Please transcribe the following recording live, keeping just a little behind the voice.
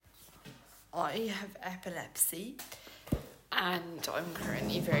I have epilepsy and I'm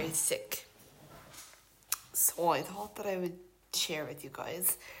currently very sick. So I thought that I would share with you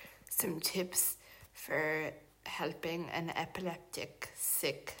guys some tips for helping an epileptic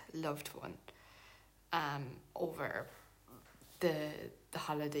sick loved one over the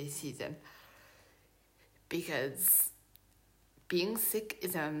holiday season, because being sick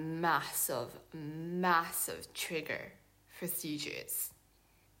is a massive trigger for seizures.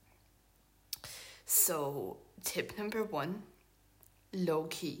 So tip number 1, low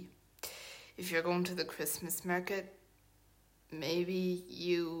key. If you're going to the Christmas market, maybe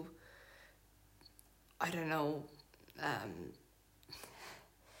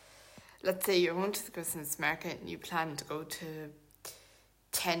let's say you're going to the Christmas market and you plan to go to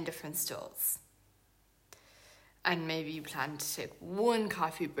 10 different stalls. And maybe you plan to take one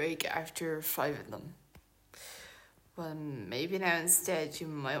coffee break after 5 of them. Well, maybe now instead you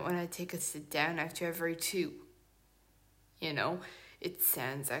might want to take a sit down after every 2. You know, it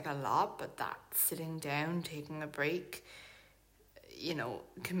sounds like a lot, but that sitting down, taking a break,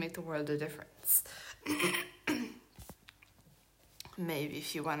 can make the world a difference. Maybe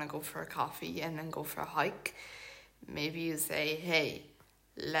if you want to go for a coffee and then go for a hike, maybe you say, hey,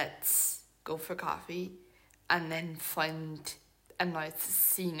 let's go for coffee and then find a nice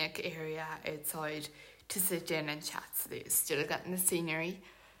scenic area outside to sit in and chat. So they're still getting the scenery,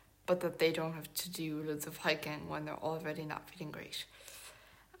 but that they don't have to do loads of hiking when they're already not feeling great.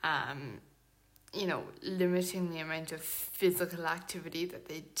 Limiting the amount of physical activity that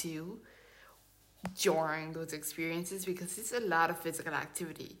they do during those experiences, because there's a lot of physical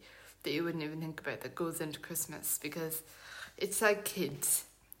activity that you wouldn't even think about that goes into Christmas, because it's like kids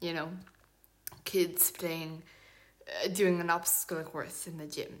playing, doing an obstacle course in the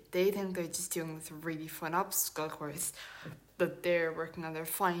gym. They think they're just doing this really fun obstacle course, but they're working on their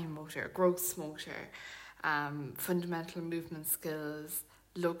fine motor, gross motor, fundamental movement skills,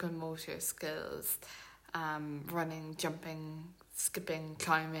 locomotor skills, running, jumping, skipping,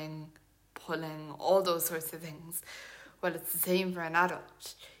 climbing, pulling, all those sorts of things. Well, it's the same for an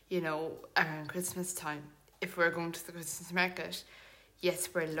adult. Around Christmas time, if we're going to the Christmas market, yes,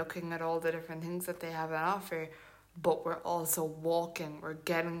 we're looking at all the different things that they have on offer, but we're also walking, we're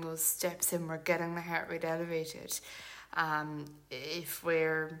getting those steps in, we're getting the heart rate elevated. If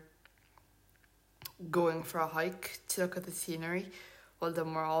we're going for a hike to look at the scenery, well,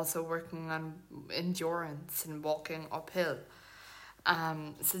 then we're also working on endurance and walking uphill.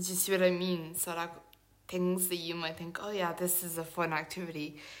 So do you see what I mean? So like things that you might think, oh yeah, this is a fun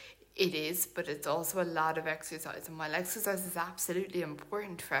activity. It is, but it's also a lot of exercise. And while exercise is absolutely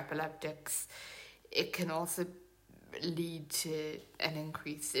important for epileptics, it can also lead to an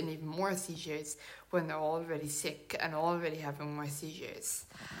increase in even more seizures when they're already sick and already having more seizures.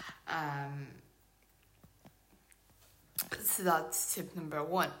 So that's tip number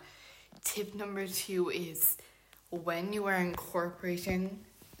 1. Tip number 2 is when you are incorporating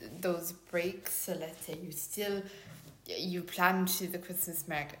those breaks, so let's say you plan to the Christmas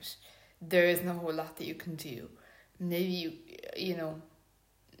market, there isn't a whole lot that you can do. Maybe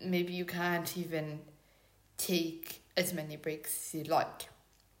maybe you can't even take as many breaks as you'd like.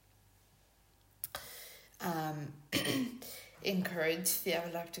 Encourage the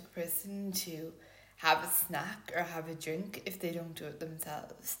epileptic person to have a snack or have a drink if they don't do it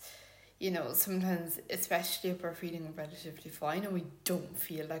themselves. Sometimes, especially if we're feeling relatively fine and we don't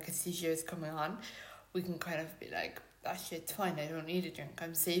feel like a seizure is coming on, we can kind of be like, that shit's fine, I don't need a drink,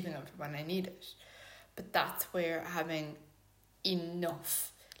 I'm saving it for when I need it. But that's where having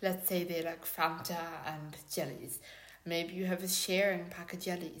enough, let's say they like Fanta and jellies, maybe you have a sharing pack of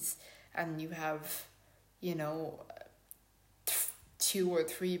jellies and you have 2 or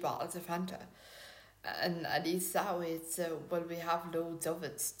 3 bottles of Fanta, and at least that way it's we have loads of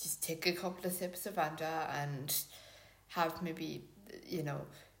it. Just take a couple of sips of Fanta and have maybe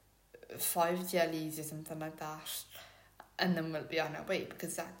 5 jellies or something like that, and then we'll be on our way,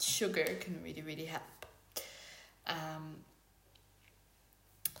 because that sugar can really, really help.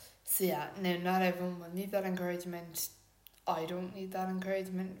 So yeah, now not everyone will need that encouragement. I don't need that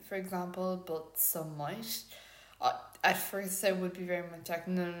encouragement, for example, but some might. At first I would be very much like,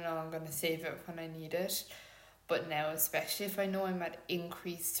 no, I'm going to save it when I need it. But now, especially if I know I'm at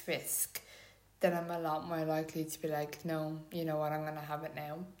increased risk, then I'm a lot more likely to be like, no, you know what, I'm going to have it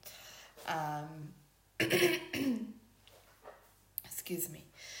now. Excuse me.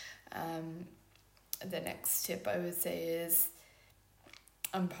 The next tip I would say is,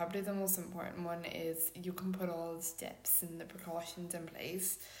 and probably the most important one, is you can put all the steps and the precautions in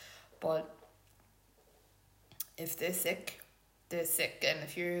place, but if they're sick, and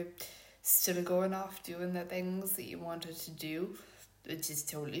if you're still going off doing the things that you wanted to do, which is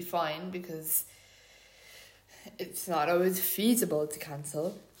totally fine because it's not always feasible to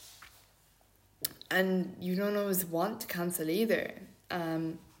cancel. And you don't always want to cancel either.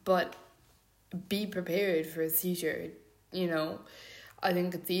 But be prepared for a seizure, you know. I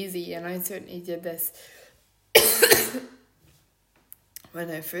think it's easy, and I certainly did this when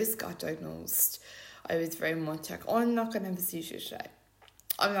I first got diagnosed. I was very much like, oh, I'm not going to have a seizure today.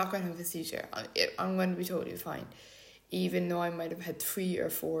 I'm not going to have a seizure. I'm going to be totally fine. Even though I might have had 3 or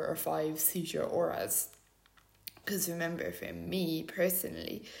 4 or 5 seizure auras. Because remember, for me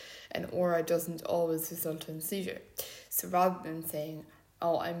personally, an aura doesn't always result in seizure. So rather than saying,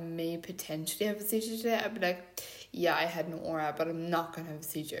 oh, I may potentially have a seizure today, I'd be like, yeah, I had an aura, but I'm not going to have a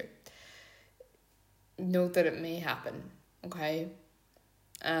seizure. Note that it may happen, okay?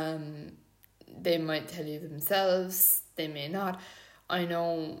 They might tell you themselves, they may not. I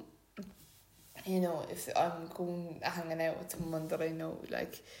know, if I'm hanging out with someone that I know,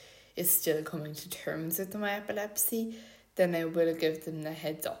 like, is still coming to terms with my epilepsy, then I will give them the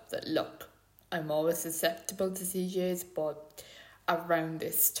heads up that, look, I'm always susceptible to seizures, but around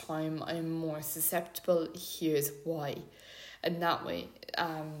this time I'm more susceptible, here's why. And that way,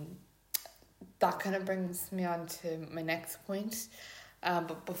 that kind of brings me on to my next point.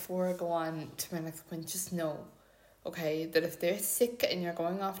 But before I go on to my next point, just know, okay, that if they're sick and you're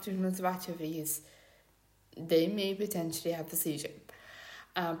going off doing loads of activities, they may potentially have a seizure.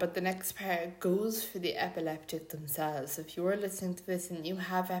 But the next part goes for the epileptic themselves. If you're listening to this and you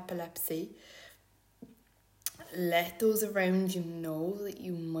have epilepsy, let those around you know that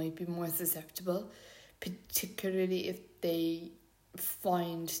you might be more susceptible, particularly if they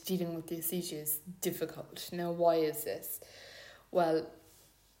find dealing with these seizures difficult. Now, why is this? Well,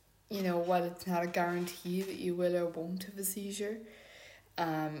 while it's not a guarantee that you will or won't have a seizure,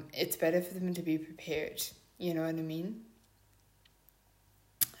 it's better for them to be prepared. You know what I mean?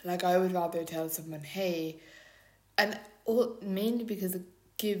 Like, I would rather tell someone, hey, and mainly because it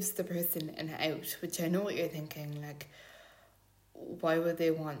gives the person an out, which I know what you're thinking, like, why would they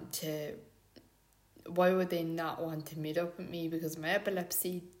not want to meet up with me because of my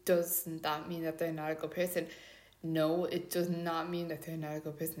epilepsy? Doesn't that mean that they're not a good person? No, it does not mean that they're not a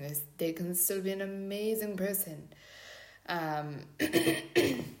good person. They can still be an amazing person.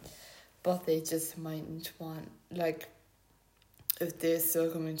 But they just mightn't want, like, if they're still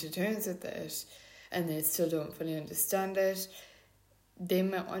coming to terms with it and they still don't fully understand it, they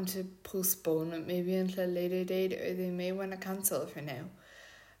might want to postpone it maybe until a later date, or they may want to cancel for now.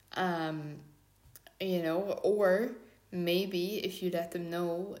 Or maybe if you let them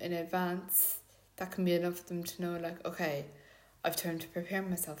know in advance, that can be enough for them to know, like, okay, I've time to prepare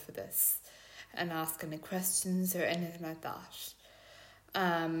myself for this, and ask any questions or anything like that.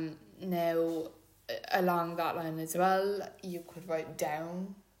 Now, along that line as well, you could write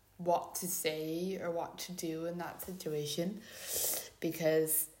down what to say or what to do in that situation,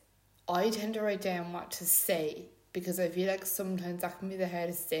 because I tend to write down what to say, because I feel like sometimes that can be the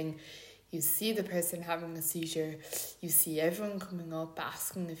hardest thing. You see the person having a seizure, you see everyone coming up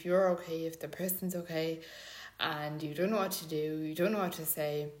asking if you're okay, if the person's okay, and you don't know what to do, you don't know what to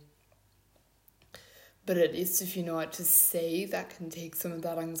say. But at least if you know what to say, that can take some of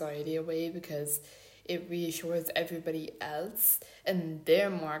that anxiety away, because it reassures everybody else and they're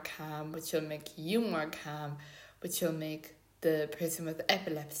more calm, which will make you more calm, which will make the person with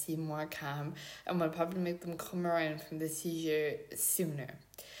epilepsy more calm, and will probably make them come around from the seizure sooner.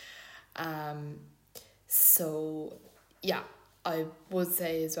 So yeah, I would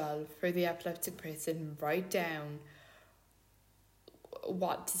say as well, for the epileptic person, write down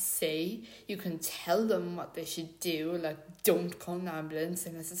what to say. You can tell them what they should do, like, don't call an ambulance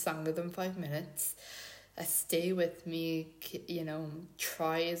unless it's longer than 5 minutes. Stay with me,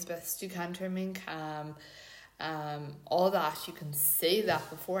 try as best you can to remain calm. All that, you can say that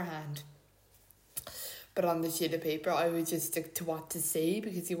beforehand. But on the sheet of paper, I would just stick to what to say,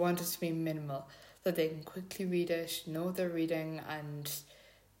 because you want it to be minimal, that they can quickly read it, know what they're reading, and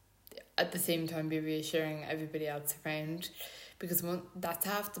at the same time be reassuring everybody else around. Because that's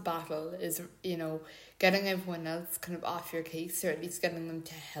half the battle, is, getting everyone else kind of off your case, or at least getting them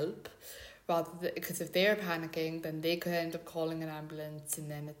to help. Because if they're panicking, then they could end up calling an ambulance,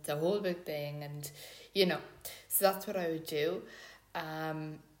 and then it's a whole big thing, and so that's what I would do.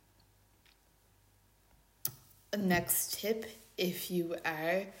 Next tip, if you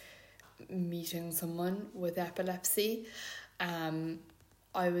are meeting someone with epilepsy, I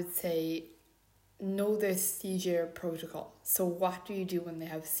would say know their seizure protocol. So what do you do when they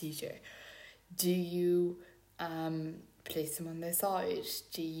have a seizure? Do you place them on their side?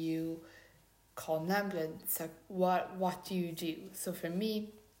 Do you call an ambulance? Like, what do you do? So for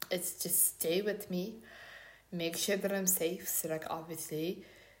me, it's just stay with me, make sure that I'm safe. So like obviously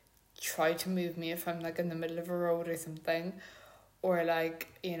try to move me if I'm like in the middle of a road or something, or like,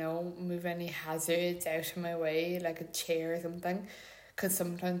 you know, move any hazards out of my way, like a chair or something, because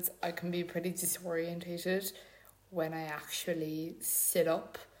sometimes I can be pretty disorientated when I actually sit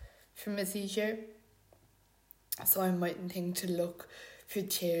up from a seizure. So I mightn't think to look for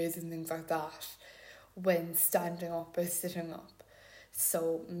chairs and things like that when standing up or sitting up.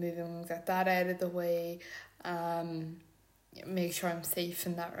 So moving things like that out of the way, make sure I'm safe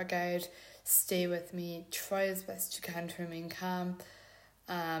in that regard, stay with me, try as best you can to remain calm.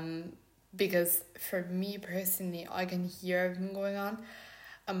 Because for me personally, I can hear everything going on.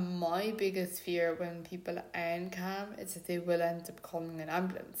 And my biggest fear when people aren't calm is that they will end up calling an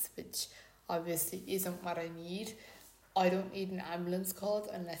ambulance, which obviously isn't what I need. I don't need an ambulance called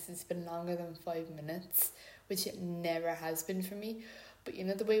unless it's been longer than 5 minutes, which it never has been for me. But you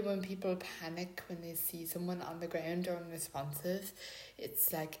know the way when people panic when they see someone on the ground or unresponsive,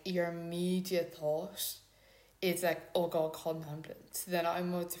 it's like your immediate thought is like, oh God, call an ambulance. Then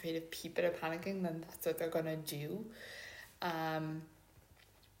I'm most afraid if people are panicking, then that's what they're gonna do.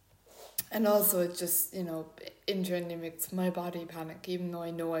 And also it just, you know, internally makes my body panic, even though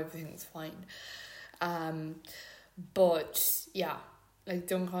I know everything's fine. But yeah, like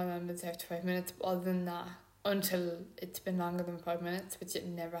don't call an ambulance after 5 minutes. But other than that, until it's been longer than 5 minutes, which it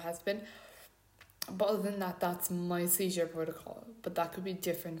never has been. But other than that, that's my seizure protocol. But that could be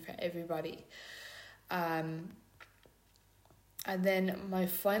different for everybody. And then my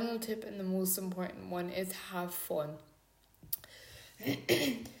final tip and the most important one is have fun.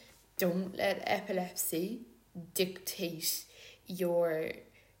 Don't let epilepsy dictate your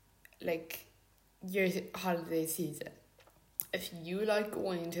holiday season. If you like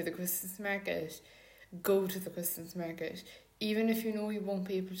going to the Christmas market, go to the Christmas market, even if you know you won't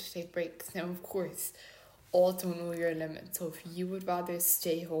be able to take breaks. Now, of course, also know your limits. So if you would rather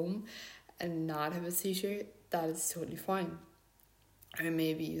stay home and not have a seizure, that is totally fine. Or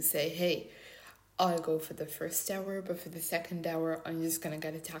maybe you say, hey, I'll go for the first hour, but for the second hour, I'm just going to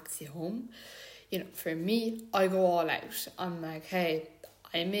get a taxi home. You know, for me, I go all out. I'm like, hey,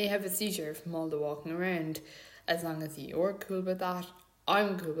 I may have a seizure from all the walking around. As long as you're cool with that,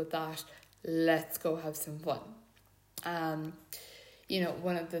 I'm cool with that. Let's go have some fun. You know,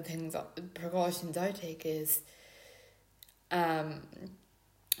 one of the precautions I take is, I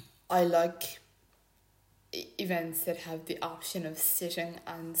like events that have the option of sitting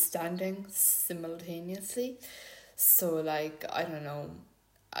and standing simultaneously. So like, I don't know,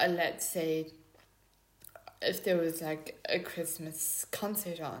 let's say if there was like a Christmas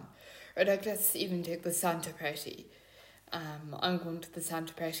concert on, or like let's even take the Santa party. I'm going to the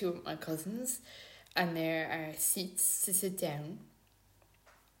Santa party with my cousins, and there are seats to sit down.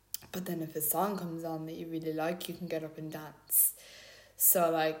 But then if a song comes on that you really like, you can get up and dance. So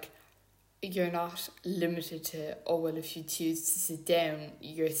like, you're not limited to, oh well, if you choose to sit down,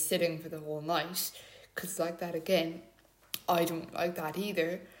 you're sitting for the whole night. Because like that again, I don't like that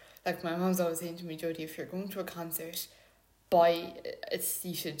either. Like my mom's always saying to me, Jodie, if you're going to a concert, buy a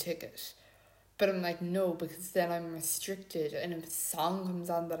seated ticket. But I'm like, no, because then I'm restricted, and if a song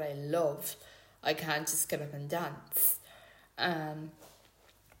comes on that I love, I can't just get up and dance.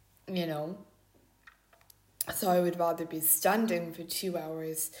 You know, so I would rather be standing for 2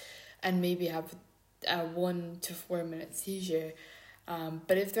 hours and maybe have a 1 to 4 minute seizure.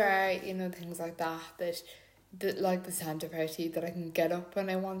 But if there are, you know, things like that like the Santa party, that I can get up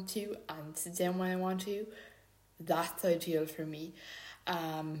when I want to and sit down when I want to, that's ideal for me.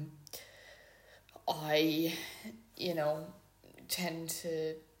 I, you know, tend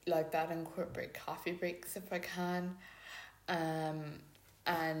to like that, incorporate coffee breaks if I can.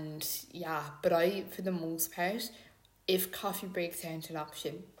 And yeah, but I, for the most part, if coffee breaks aren't an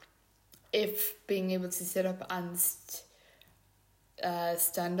option, if being able to sit up and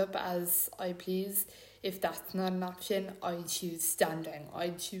stand up as I please, if that's not an option, I choose standing. I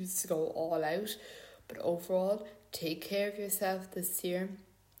choose to go all out. But overall, take care of yourself this year.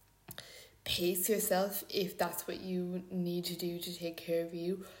 Pace yourself if that's what you need to do to take care of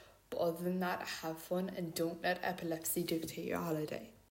you. But other than that, have fun and don't let epilepsy dictate your holiday.